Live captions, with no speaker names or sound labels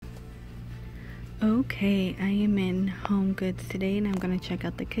Okay, I am in Homegoods today and I'm gonna check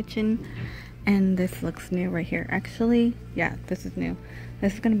out the kitchen, and this looks new right here. Actually, yeah, this is new.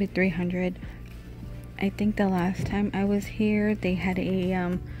 This is gonna be $300. I think the last time I was here they had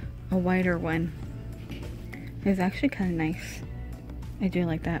a wider one. It's actually kind of nice. I do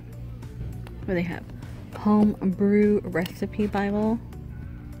like that. What do they have? Home brew recipe Bible.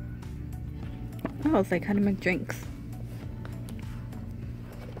 Oh, it's like how to make drinks.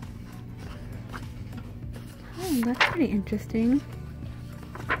 Oh, that's pretty interesting.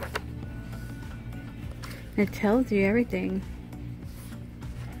 It tells you everything.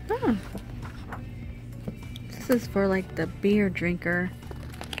 Oh. This is for like the beer drinker.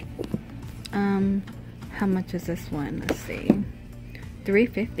 How much is this one? Let's see.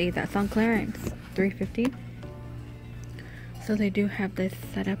 $3.50. That's on clearance. $3.50. So they do have this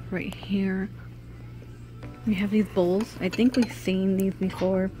set up right here. We have these bowls. I think we've seen these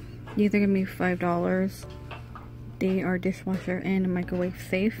before. These are gonna be $5. They are dishwasher and microwave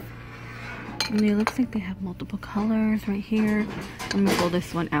safe. And it looks like they have multiple colors right here. I'm gonna pull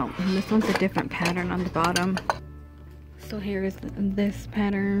this one out. And this one's a different pattern on the bottom. So here is this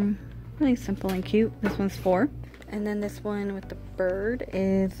pattern. Really simple and cute. This one's $4. And then this one with the bird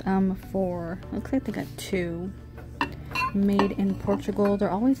is $4. Looks like they got 2. Made in Portugal.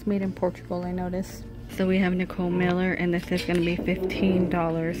 They're always made in Portugal, I noticed. So we have Nicole Miller, and this is gonna be $15.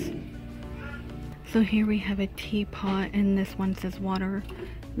 So here we have a teapot, and this one says water.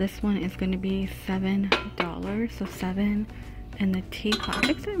 This one is going to be $7, so 7. And the teapot,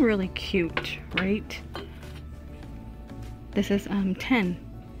 it's really cute, right? This is 10.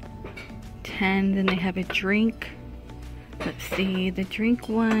 Then they have a drink. Let's see, the drink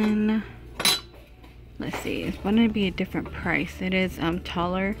one. Let's see, it's going to be a different price. It is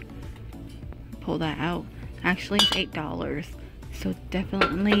taller. Pull that out. Actually, it's $8. So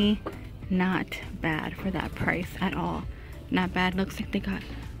definitely not bad for that price at all. Not bad. Looks like they got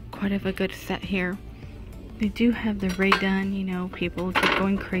quite of a good set here. They do have the Ray Dun. You know, people keep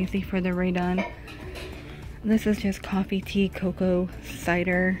going crazy for the Ray Dun. This is just coffee, tea, cocoa,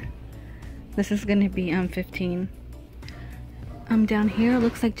 cider. This is gonna be 15. Down here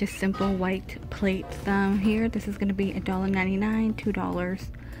looks like just simple white plates. Here this is gonna be $1.99, $2.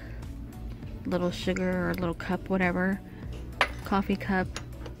 Little sugar or little cup, whatever. Coffee cup.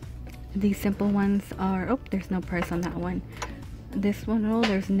 These simple ones are, oh, there's no price on that one. This one, oh,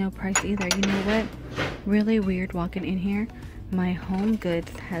 there's no price either. You know what? Really weird walking in here. My Homegoods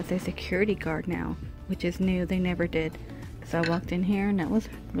has a security guard now, which is new. They never did. So I walked in here and that was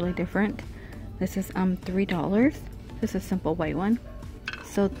really different. This is $3. This is a simple white one.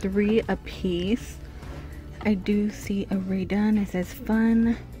 So 3 a piece. I do see a Ray Dun. It says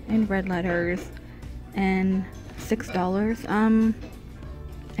fun in red letters and $6.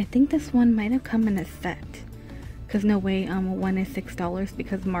 I think this one might have come in a set, because no way one is $6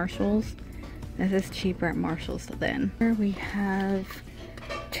 because Marshalls. This is cheaper at Marshalls. So then here we have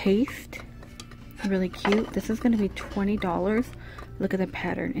Taste, really cute. This is going to be $20. Look at the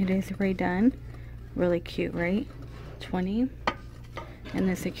pattern. It is Ray Dun, really cute, right? 20. And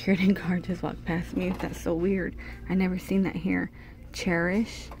the security guard just walked past me. That's so weird. I never seen that here.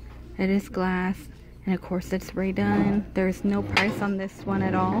 Cherish, it is glass. And of course it's Ray Dun. There's no price on this one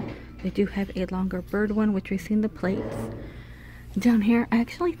at all. They do have a longer bird one, which we've seen the plates. Down here, I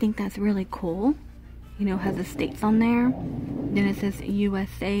actually think that's really cool. You know, has the states on there. Then it says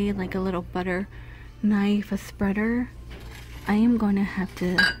USA, like a little butter knife, a spreader. I am going to have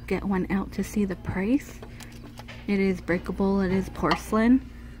to get one out to see the price. It is breakable, it is porcelain.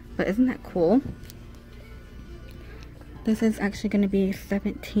 But isn't that cool? This is actually going to be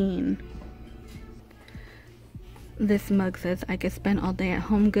 $17. This mug says I could spend all day at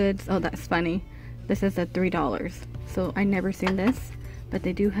Homegoods. Oh, that's funny. This is at $3. So I never seen this, but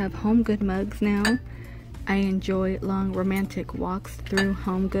they do have Homegood mugs now. I enjoy long romantic walks through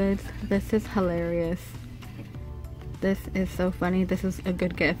Homegoods. This is hilarious. This is so funny. This is a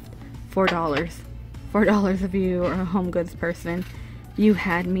good gift. $4. $4 if you are a Homegoods person. You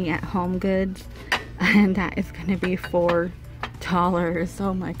had me at Homegoods, and that is going to be $4.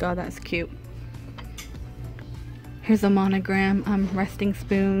 Oh my god, that's cute. Here's a monogram, resting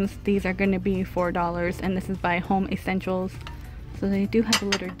spoons. These are going to be $4, and this is by Home Essentials. So they do have a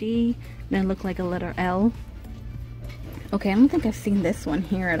letter D, then look like a letter L. Okay, I don't think I've seen this one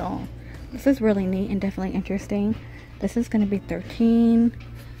here at all. This is really neat and definitely interesting. This is going to be $13.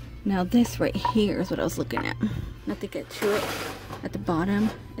 Now this right here is what I was looking at. Not to get to it at the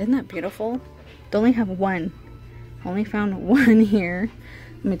bottom. Isn't that beautiful? They only have one. Only found one here.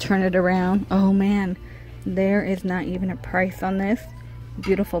 Let me turn it around. Oh man. There is not even a price on this.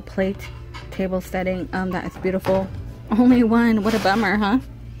 Beautiful plate. table setting. That is beautiful. Only one. What a bummer, huh?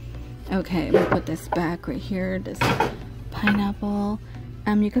 Okay, I'm gonna put this back right here. This pineapple.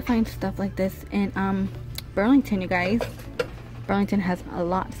 You can find stuff like this in Burlington, you guys. Burlington has a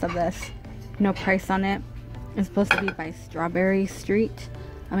lot of this. No price on it. It's supposed to be by Strawberry Street.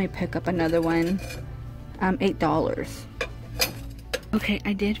 Let me pick up another one. $8. Okay,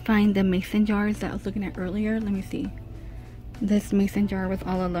 I did find the mason jars that I was looking at earlier. Let me see. This mason jar was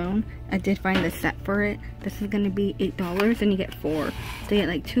all alone. I did find the set for it. This is gonna be $8 and you get 4. So you get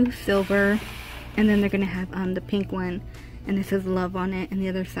like 2 silver, and then they're gonna have the pink one, and this is love on it, and the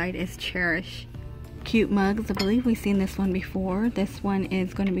other side is cherish. Cute mugs. I believe we've seen this one before. This one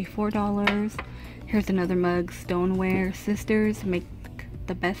is gonna be $4. Here's another mug. Stoneware. Sisters make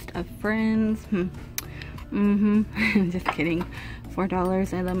the best of friends. Just kidding.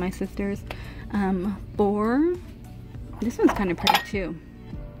 $4. I love my sisters. 4. This one's kind of pretty too.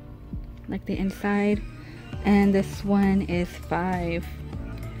 Like the inside. And this one is 5.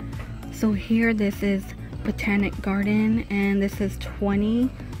 So here, this is Botanic Garden, and this is 20.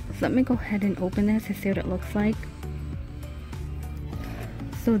 So let me go ahead and open this and see what it looks like.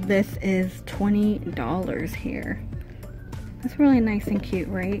 So this is $20 here. That's really nice and cute,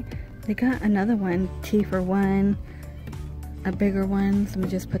 right? They got another one, tea for 1, a bigger one. So let me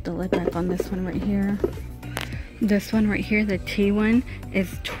just put the lid back on this one right here. This one right here, the tea one, is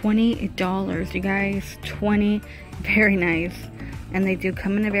 $20, you guys. 20. Very nice. And they do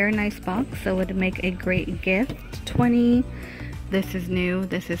come in a very nice box, so it would make a great gift. 20. This is new.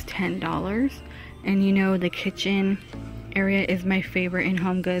 This is $10. And you know, the kitchen area is my favorite in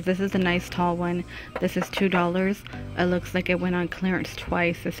Homegoods. This is a nice tall one. This is $2. It looks like it went on clearance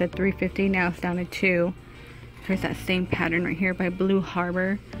twice. It said $3.50, now it's down to $2. Here's that same pattern right here by Blue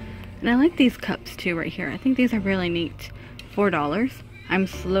Harbor. And I like these cups too right here. I think these are really neat. $4. I'm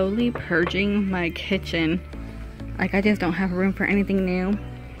slowly purging my kitchen. Like, I just don't have room for anything new.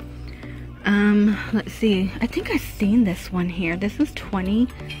 Let's see. I think I've seen this one here. This is 20.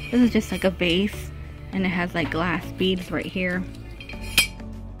 This is just like a vase, and it has like glass beads right here.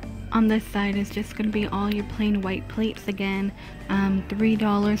 On this side is just gonna be all your plain white plates again.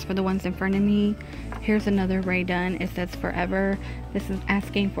 $3 for the ones in front of me. Here's another Ray Dunn. It says forever. This is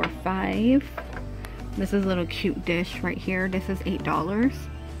asking for 5. This is a little cute dish right here. This is $8.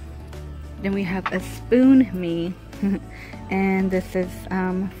 Then we have a Spoon Me. And this is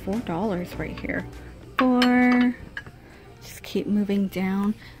 $4 right here. 4. Just keep moving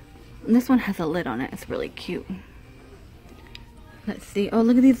down. And this one has a lid on it. It's really cute. Let's see. Oh,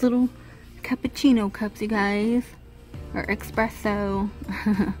 look at these little cappuccino cups, you guys. Or espresso.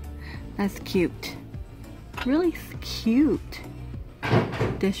 That's cute. Really cute.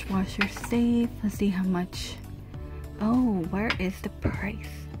 Dishwasher safe. Let's see how much. Oh, where is the price?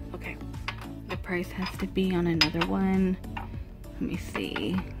 Okay. The price has to be on another one. Let me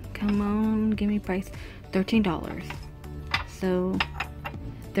see. Come on, give me price. $13. So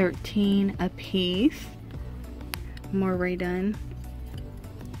 13 a piece. More Ray Dunn.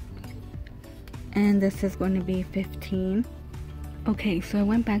 And this is going to be 15. Okay, so I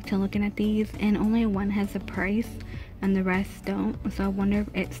went back to looking at these, and only one has a price and the rest don't. So I wonder if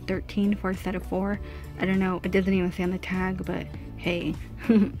it's 13 for a set of 4. I don't know. It doesn't even say on the tag, but hey.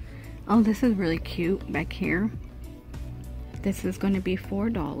 Oh, this is really cute back here. This is going to be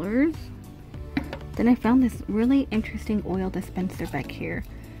 $4. Then I found this really interesting oil dispenser back here.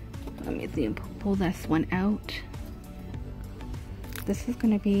 Let me see, pull this one out. This is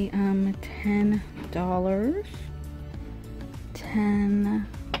going to be $10. 10.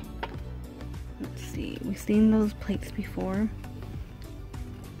 Let's see, we've seen those plates before.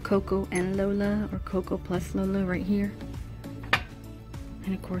 Coco and Lola, or Coco plus Lola right here.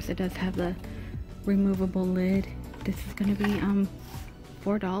 And of course it does have the removable lid. This is going to be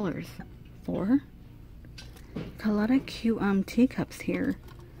 $4. 4. Got a lot of cute teacups here.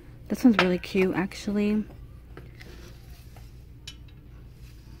 This one's really cute actually.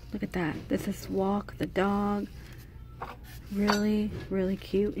 Look at that. This is Walk the dog. Really, really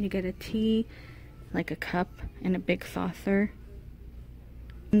cute. You get a tea, like a cup, and a big saucer.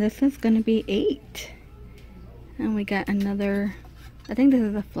 And this is going to be 8. And we got another, I think this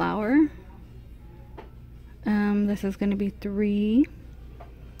is a flower. This is going to be 3.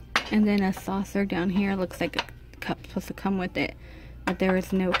 And then a saucer down here. Looks like a cup supposed to come with it. But there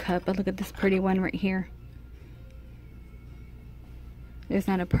is no cup. But look at this pretty one right here. There's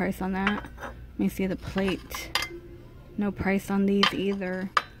not a price on that. Let me see the plate. No price on these either.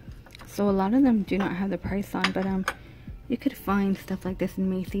 So a lot of them do not have the price on, but you could find stuff like this in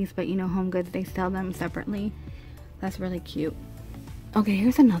Macy's, but you know, Homegoods, they sell them separately. That's really cute. Okay,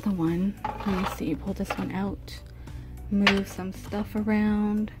 here's another one. Let me see, pull this one out, move some stuff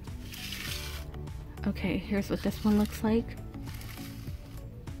around. Okay, here's what this one looks like.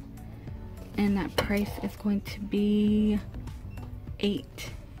 And that price is going to be $8.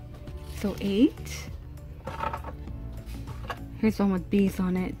 So $8. Here's one with bees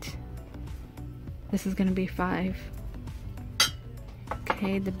on it. This is gonna be $5.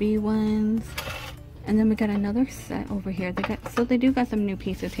 Okay, the bee ones. And then we got another set over here. They do got some new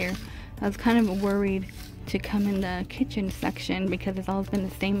pieces here. I was kind of worried to come in the kitchen section because it's always been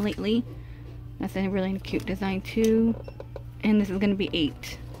the same lately. That's a really cute design too. And this is gonna be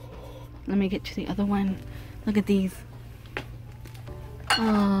 $8. Let me get to the other one. Look at these.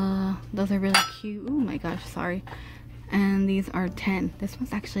 Oh, those are really cute. Oh my gosh, sorry. And these are 10. This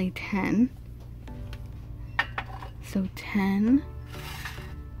one's actually 10. So 10,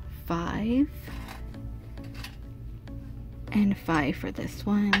 5, and 5 for this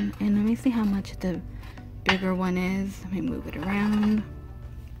one. And let me see how much the bigger one is. Let me move it around.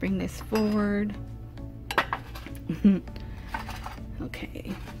 Bring this forward.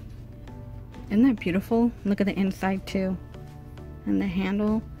 Okay. Isn't that beautiful? Look at the inside too. And the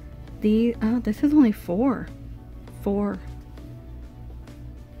handle. This is only 4. 4.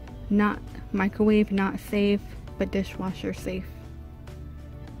 Not microwave, not safe, but dishwasher safe.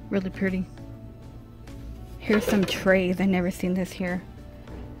 Really pretty. Here's some trays. I've never seen this here.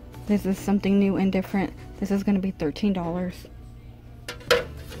 This is something new and different. This is going to be $13.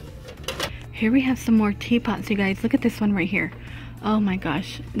 Here we have some more teapots, you guys. Look at this one right here. Oh my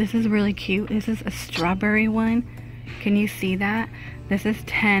gosh. This is really cute. This is a strawberry one. Can you see that? This is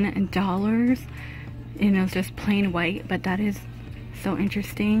 $10. You know, it's just plain white, but that is so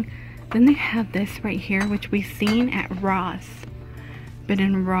interesting. Then they have this right here, which we've seen at Ross. But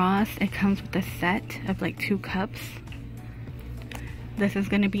in Ross, it comes with a set of like 2 cups. This is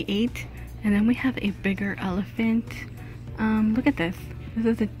going to be $8. And then we have a bigger elephant. Look at this. This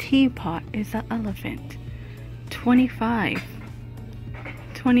is a teapot. It's an elephant. $25.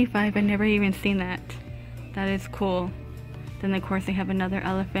 $25. I've never even seen that. That is cool. Then of course they have another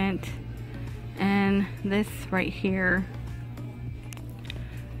elephant. And this right here.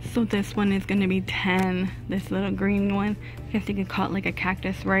 So this one is going to be 10. This little green one. I guess you could call it like a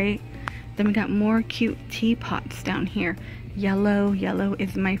cactus, right? Then we got more cute teapots down here. Yellow. Yellow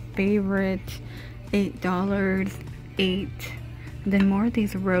is my favorite. $8. 8. Then more of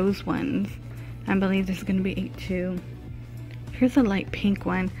these rose ones. I believe this is going to be 8 too. Here's a light pink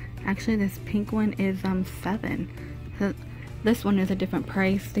one. Actually, this pink one is 7. So this one is a different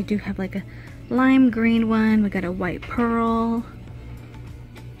price. They do have like a lime green one. We got a white pearl.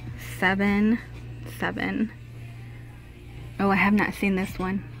 7. 7. Oh, I have not seen this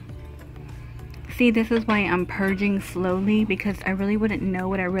one. See, this is why I'm purging slowly, because I really wouldn't know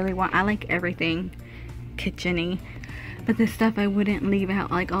what I really want. I like everything kitchen-y, but this stuff I wouldn't leave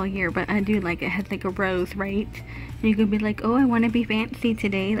out like all year. But I do like it. It has like a rose, right? And you could be like, oh, I want to be fancy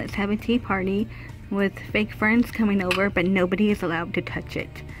today. Let's have a tea party with fake friends coming over, but nobody is allowed to touch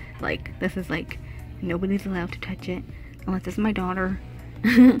it. Like, this is like, nobody's allowed to touch it unless it's my daughter.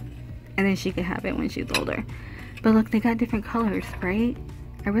 And then she could have it when she's older. But look, they got different colors, right?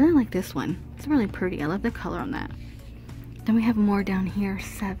 I really like this one. It's really pretty. I love the color on that. Then we have more down here.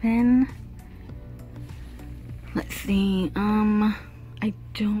 7. Let's see. I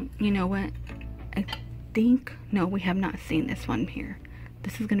don't, you know what? I think, no, we have not seen this one here.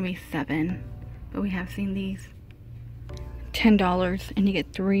 This is going to be 7. But we have seen these. $10 and you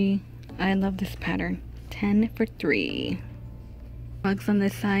get 3. I love this pattern. 10 for 3. Mugs on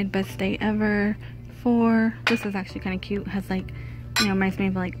this side, best day ever. 4. This is actually kind of cute. Has like, you know, reminds me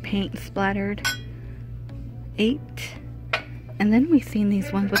of like paint splattered. 8. And then we've seen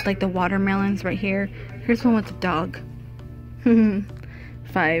these ones with like the watermelons right here. Here's one with a dog.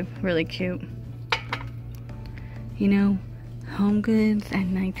 5. Really cute. You know, Homegoods at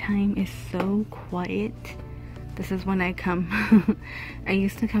nighttime is so quiet. This is when I come. I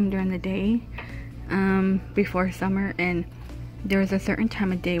used to come during the day before summer, and there was a certain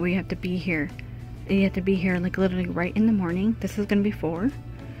time of day where you have to be here. You have to be here like literally right in the morning. This is gonna be 4.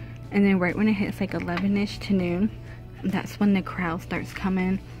 And then right when it hits like 11ish to noon, that's when the crowd starts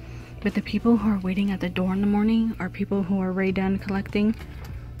coming. But the people who are waiting at the door in the morning are people who are already done collecting,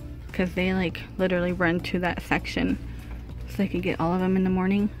 because they like literally run to that section so they could get all of them in the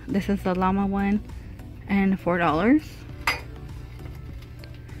morning. This is the llama one, and $4.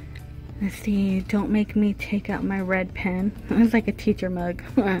 Let's see, don't make me take out my red pen. It's like a teacher mug.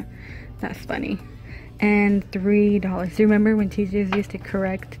 That's funny. And $3. Remember when teachers used to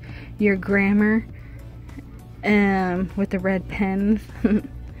correct your grammar with the red pens.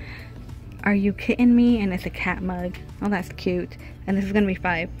 Are you kidding me? And it's a cat mug. Oh, that's cute. And this is gonna be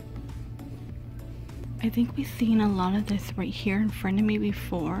 $5. I think we've seen a lot of this right here in front of me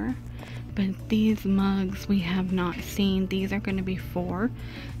before, but these mugs we have not seen. These are gonna be $4.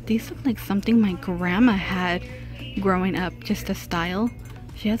 These look like something my grandma had growing up, just a style.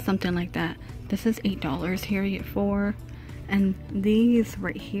 She has something like that. This is $8 here, you get 4. And these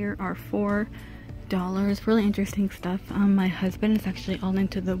right here are $4. Really interesting stuff. My husband is actually all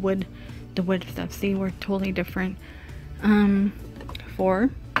into the wood stuff. See, we're totally different. 4.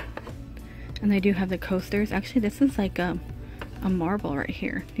 And they do have the coasters. Actually, this is like a marble right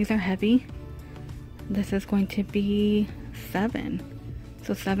here. These are heavy. This is going to be $7.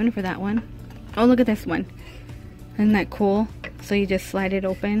 So $7 for that one. Oh, look at this one. Isn't that cool? So you just slide it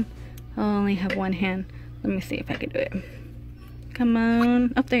open. I'll only have one hand. Let me see if I can do it. Come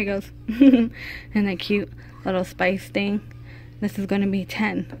on. Oh, there it goes. Isn't that cute? Little spice thing. This is going to be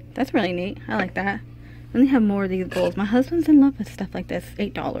 $10. That's really neat. I like that. And they have more of these bowls. My husband's in love with stuff like this.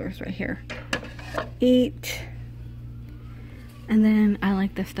 $8 right here. 8. And then I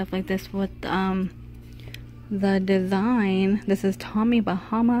like the stuff like this with the design. This is Tommy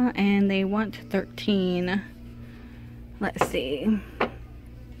Bahama, and they want 13. Let's see.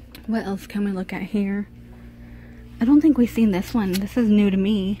 What else can we look at here? I don't think we've seen this one. This is new to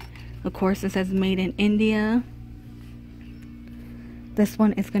me. Of course, it says made in India. This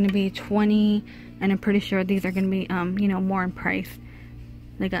one is going to be 20, and I'm pretty sure these are going to be, you know, more in price.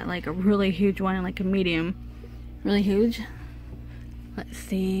 They got like a really huge one and like a medium. Really huge. Let's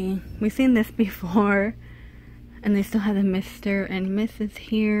see. We've seen this before. And they still have the Mr. and Mrs.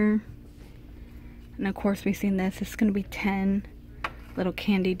 here. And of course we've seen this. It's going to be 10. Little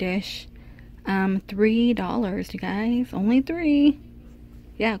candy dish. $3, you guys. Only 3.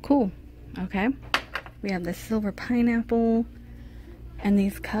 Yeah, cool. Okay. We have the silver pineapple. And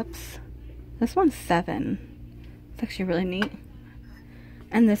these cups. This one's $7. It's actually really neat.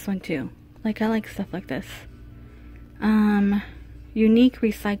 And this one too. Like, I like stuff like this. Unique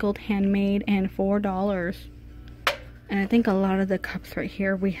recycled handmade and $4. And I think a lot of the cups right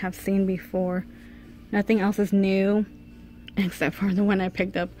here we have seen before. Nothing else is new except for the one I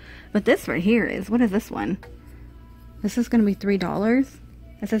picked up. But this right here is, what is this one? This is gonna be $3.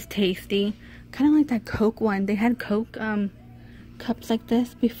 It says tasty. Kind of like that Coke one. They had Coke cups like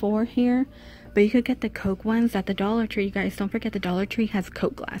this before here. But you could get the Coke ones at the Dollar Tree, you guys. Don't forget the Dollar Tree has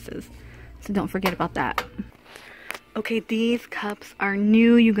Coke glasses. So don't forget about that. Okay, these cups are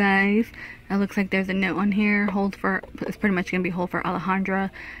new, you guys. It looks like there's a note on here. Hold for, it's pretty much going to be hold for Alejandra.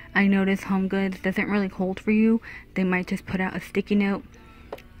 I noticed Homegoods doesn't really hold for you. They might just put out a sticky note.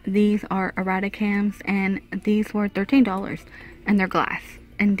 These are Eradicams, and these were $13. And they're glass.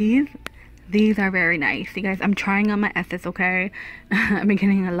 And these are very nice, you guys. I'm trying on my S's, okay? I've been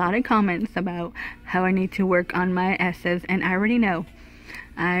getting a lot of comments about how I need to work on my S's, and I already know.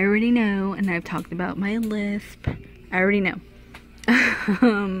 And I've talked about my lisp. I already know.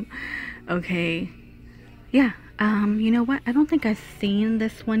 Okay. Yeah. You know what? I don't think I've seen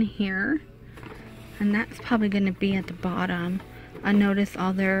this one here. And that's probably going to be at the bottom. I noticed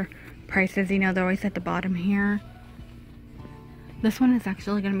all their prices, you know, they're always at the bottom here. This one is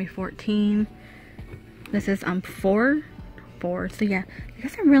actually going to be 14. This is 4. So yeah, they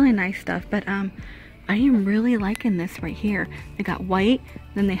got some really nice stuff. But I am really liking this right here. They got white.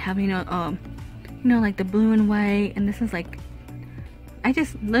 Then they have, you know, like the blue and white. And this is like, I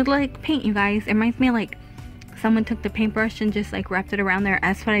just look like paint, you guys. It reminds me of like someone took the paintbrush and just like wrapped it around there.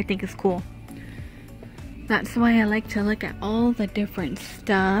 That's what I think is cool. That's why I like to look at all the different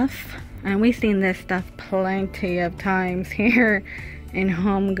stuff. And we've seen this stuff plenty of times here in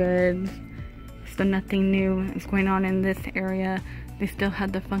Homegoods. So nothing new is going on in this area. They still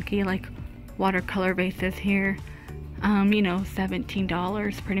have the funky like watercolor vases here. You know,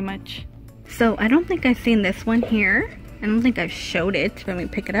 $17 pretty much. So I don't think I've seen this one here. I don't think I've showed it. Let me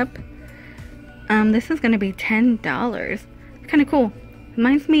pick it up. This is gonna be $10. Kind of cool.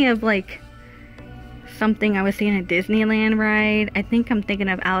 Reminds me of like something I was seeing at Disneyland ride. I think I'm thinking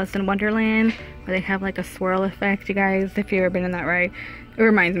of Alice in Wonderland, where they have like a swirl effect, you guys. If you've ever been in that ride, it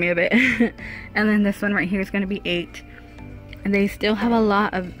reminds me of it. And then this one right here is going to be $8. And they still have a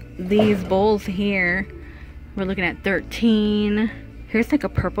lot of these bowls here. We're looking at 13. Here's like a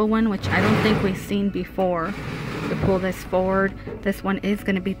purple one, which I don't think we've seen before. To pull this forward, this one is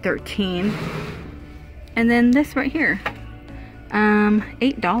going to be 13. And then this right here,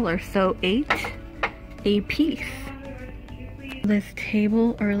 $8. So 8 a piece. This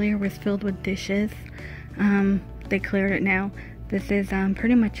table earlier was filled with dishes. They cleared it now. This is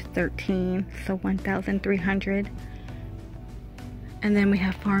pretty much 13, so 1,300. And then we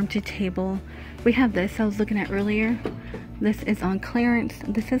have farm to table. We have this I was looking at earlier. This is on clearance.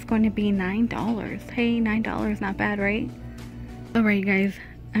 This is going to be $9. Hey, $9, not bad, right? Alright, you guys,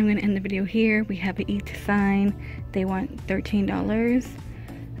 I'm gonna end the video here. We have an eat sign. They want $13.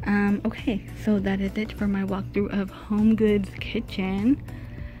 Okay, so that is it for my walkthrough of Homegoods kitchen.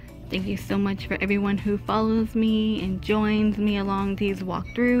 Thank you so much for everyone who follows me and joins me along these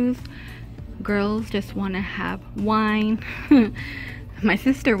walkthroughs. Girls just want to have wine. My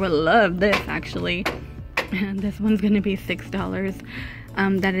sister would love this, actually. This one's gonna be $6.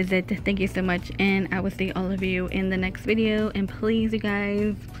 That is it. Thank you so much, and I will see all of you in the next video. And please, you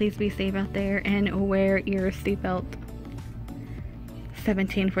guys, please be safe out there and wear your seatbelt.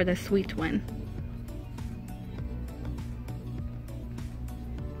 17 for the sweet one.